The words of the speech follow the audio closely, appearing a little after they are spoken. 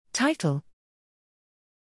Title: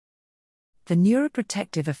 The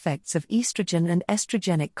neuroprotective effects of estrogen and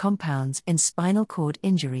estrogenic compounds in spinal cord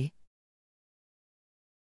injury.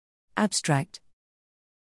 Abstract: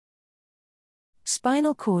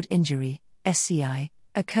 Spinal cord injury, SCI,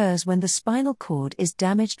 occurs when the spinal cord is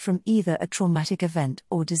damaged from either a traumatic event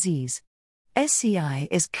or disease. SCI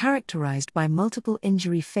is characterized by multiple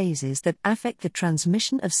injury phases that affect the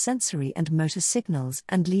transmission of sensory and motor signals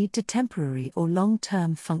and lead to temporary or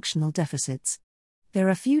long-term functional deficits. There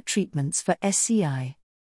are few treatments for SCI.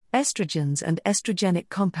 Estrogens and estrogenic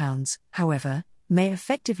compounds, however, may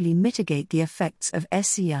effectively mitigate the effects of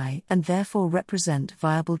SCI and therefore represent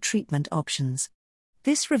viable treatment options.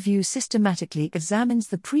 This review systematically examines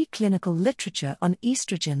the preclinical literature on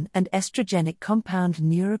estrogen and estrogenic compound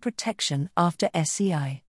neuroprotection after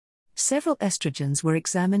SCI. Several estrogens were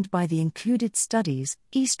examined by the included studies: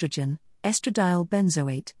 estrogen, estradiol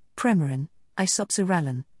benzoate, Premarin,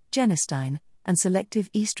 isopxaralin, genistein, and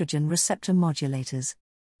selective estrogen receptor modulators.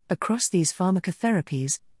 Across these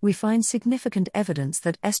pharmacotherapies, we find significant evidence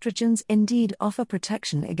that estrogens indeed offer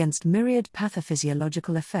protection against myriad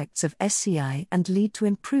pathophysiological effects of SCI and lead to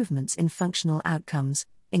improvements in functional outcomes,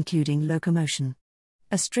 including locomotion.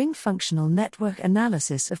 A string functional network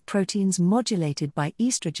analysis of proteins modulated by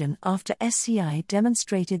estrogen after SCI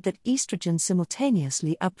demonstrated that estrogen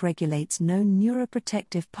simultaneously upregulates known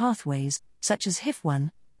neuroprotective pathways, such as HIF1,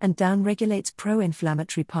 and downregulates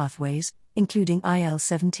pro-inflammatory pathways, including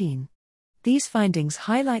IL-17. These findings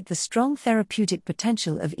highlight the strong therapeutic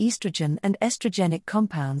potential of estrogen and estrogenic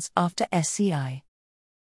compounds after SCI.